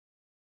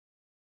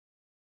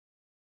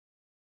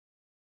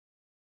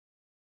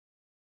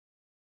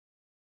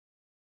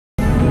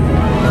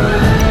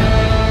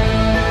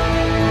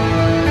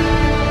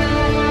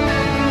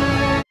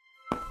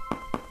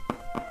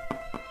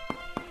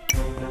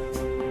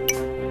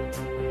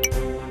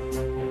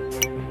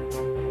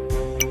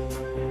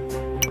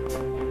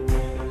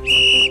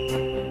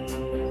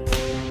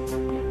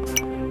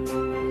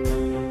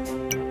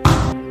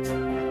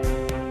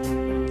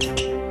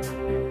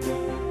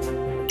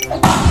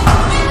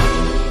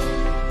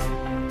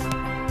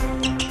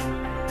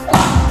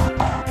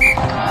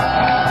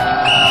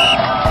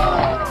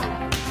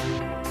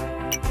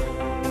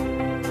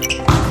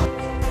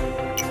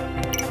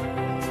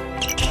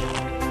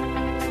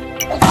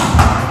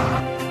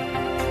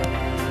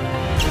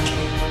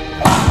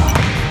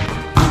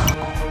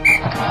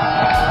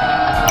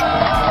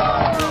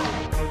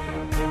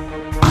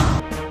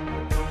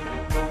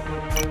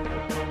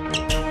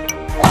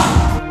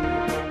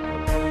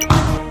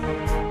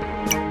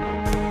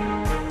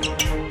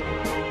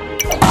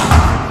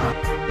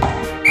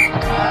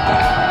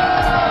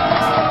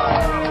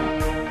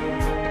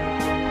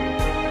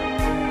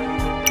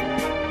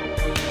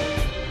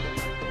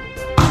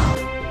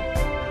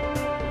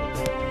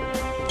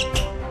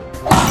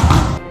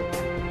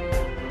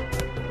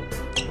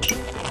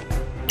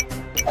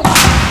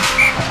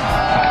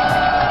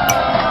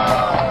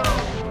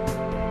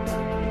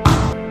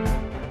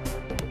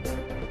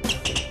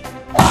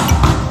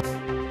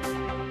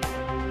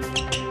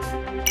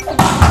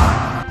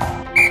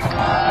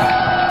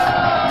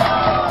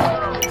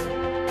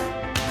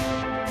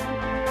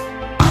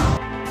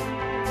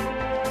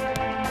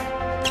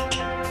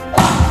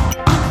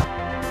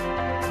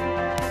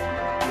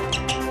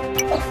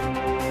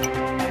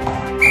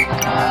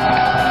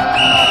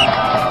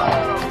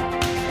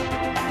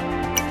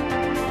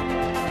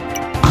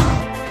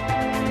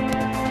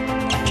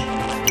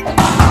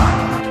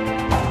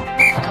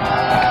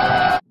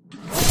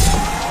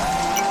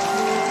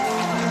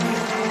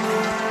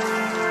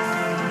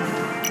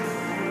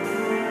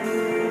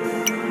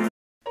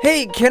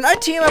Hey, can I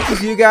team up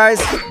with you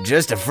guys?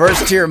 Just a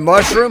first tier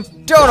mushroom?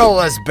 Don't hold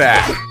us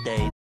back.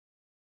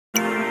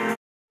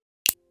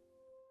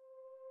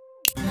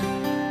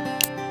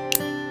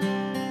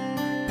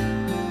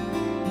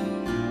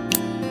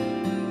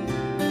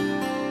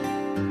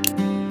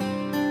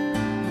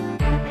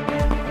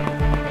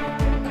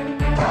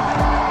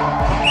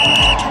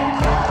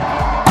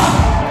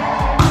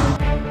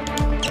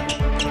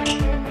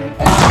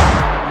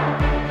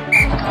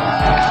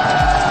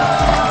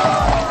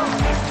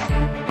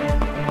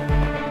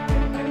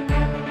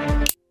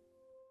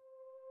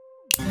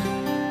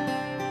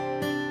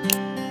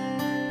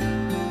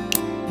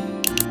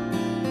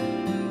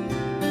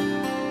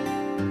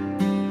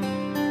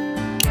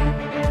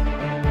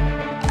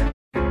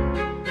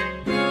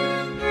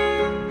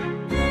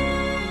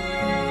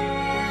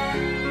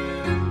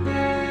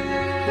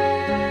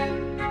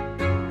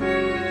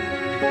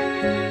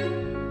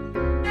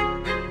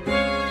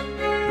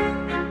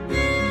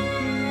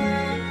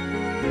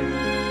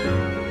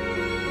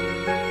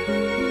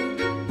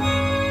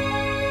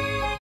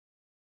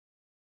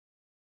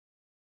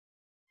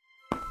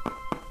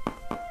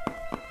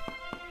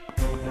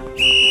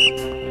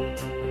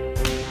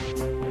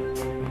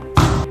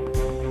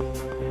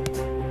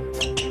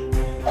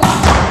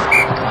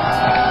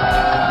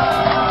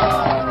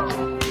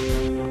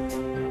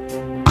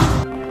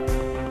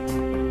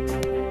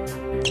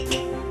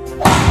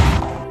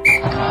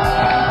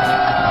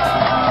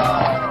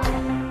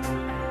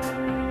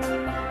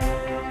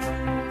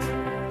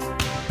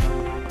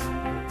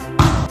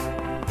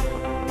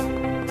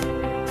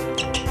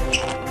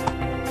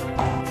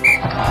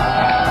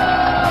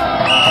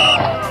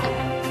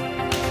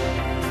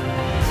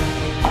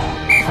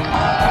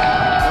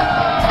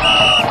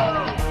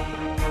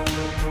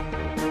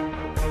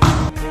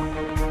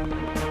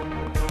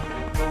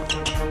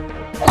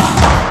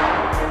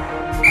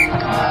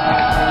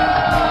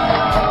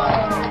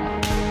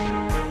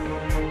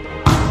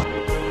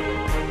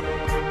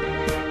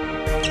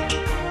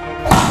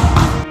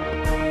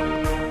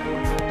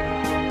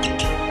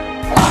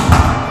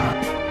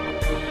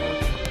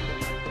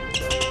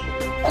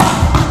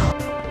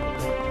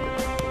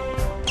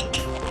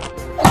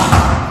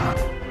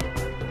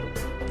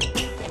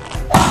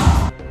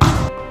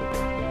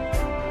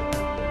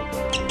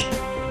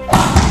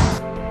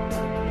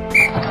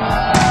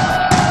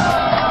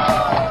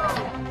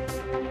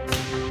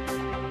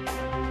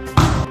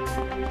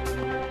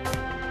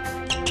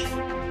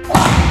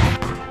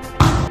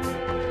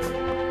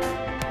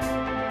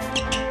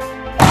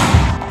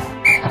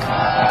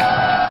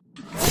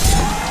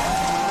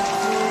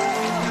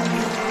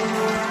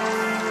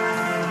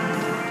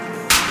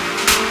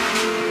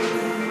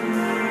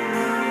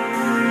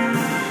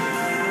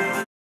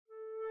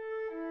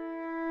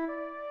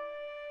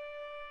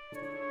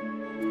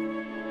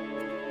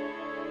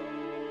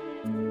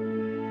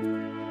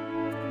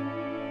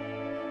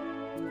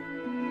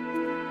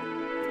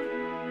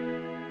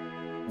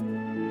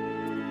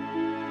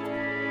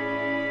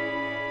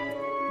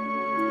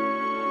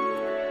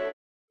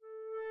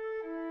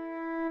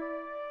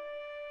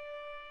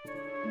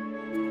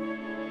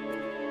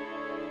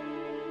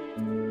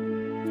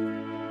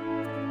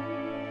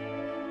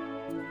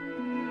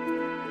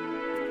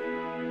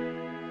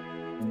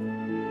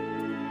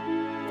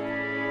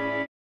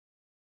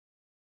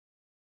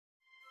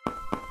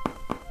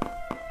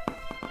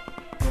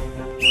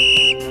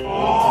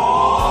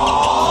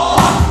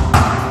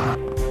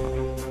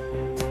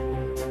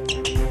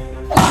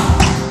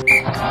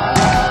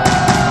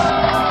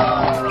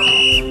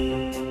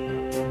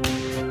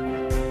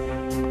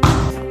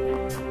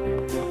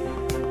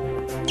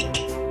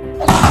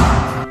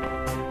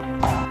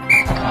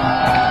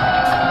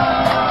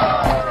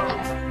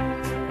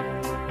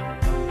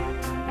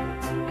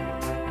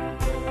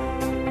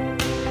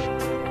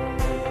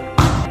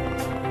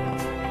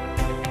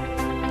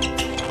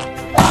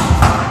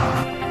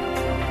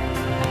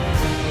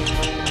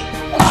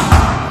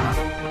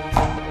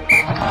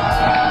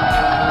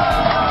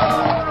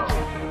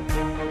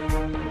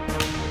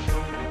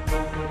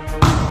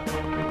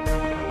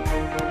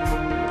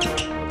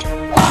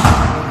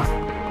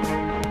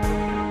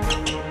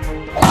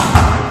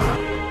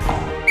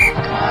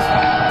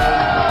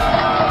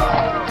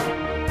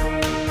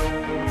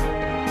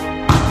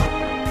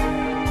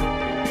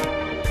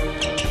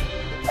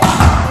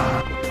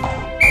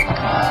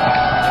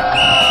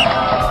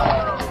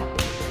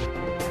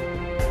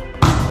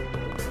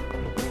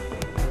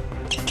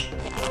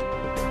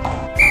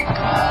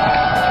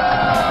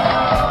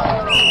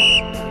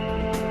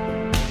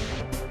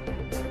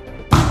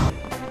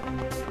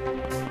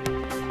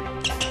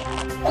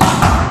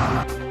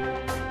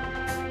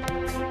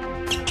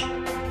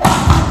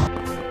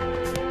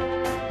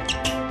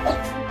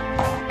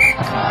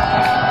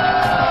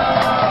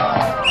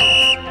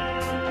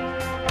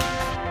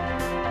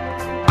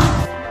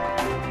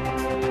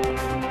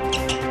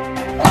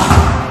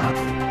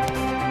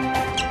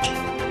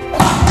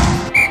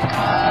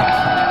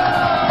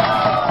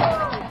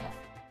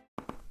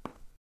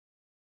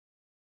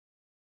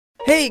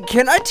 Hey,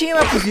 can I team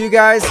up with you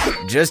guys?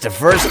 Just a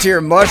first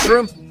tier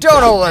mushroom?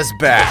 Don't hold us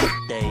back.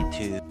 Day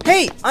 2.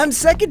 Hey, I'm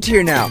second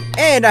tier now,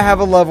 and I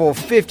have a level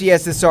 50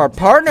 SSR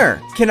partner.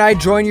 Can I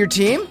join your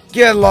team?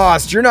 Get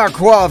lost, you're not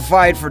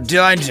qualified for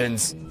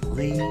dungeons.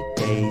 3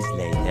 days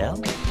later.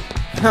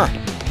 Huh.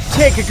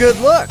 Take a good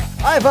look.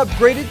 I've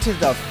upgraded to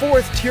the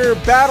 4th tier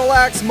Battle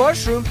Axe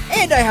Mushroom,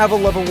 and I have a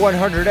level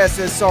 100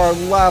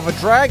 SSR Lava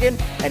Dragon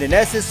and an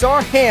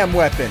SSR Ham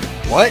Weapon.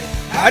 What?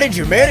 How did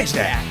you manage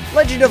that?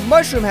 Legend of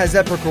Mushroom has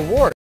epic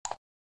rewards.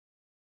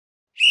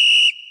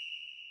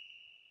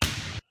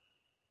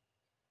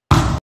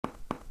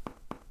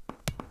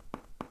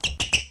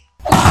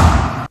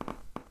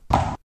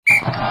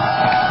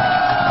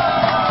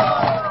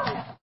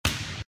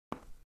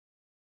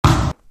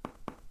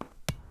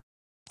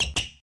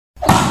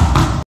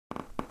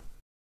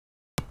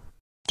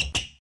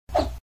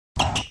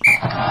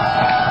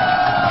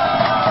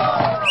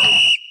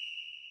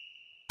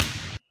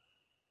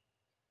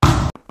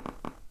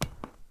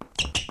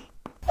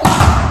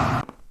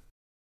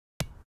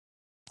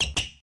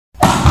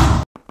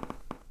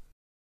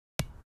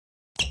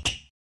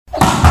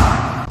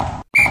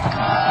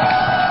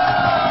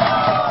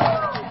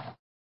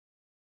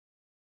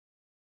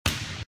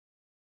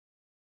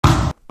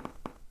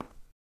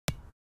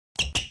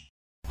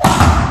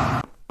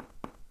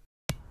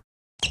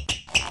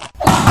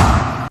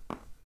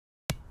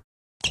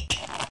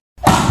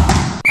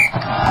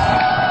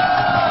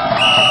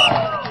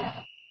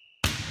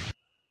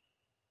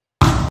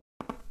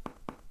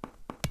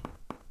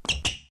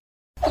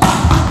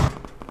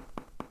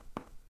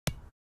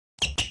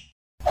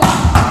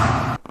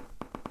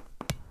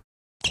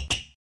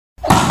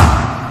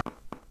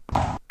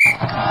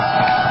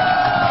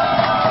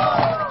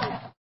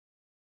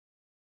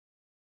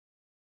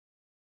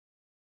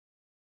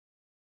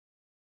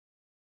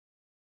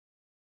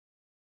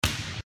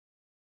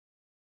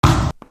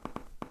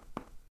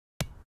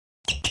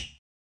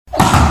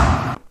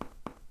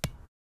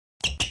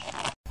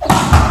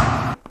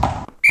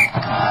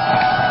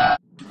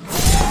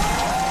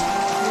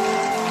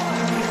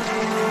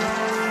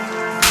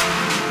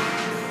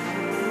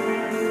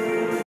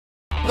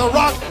 The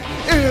Rock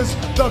is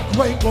the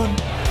great one.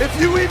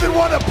 If you even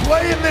want to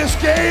play in this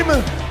game,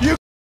 you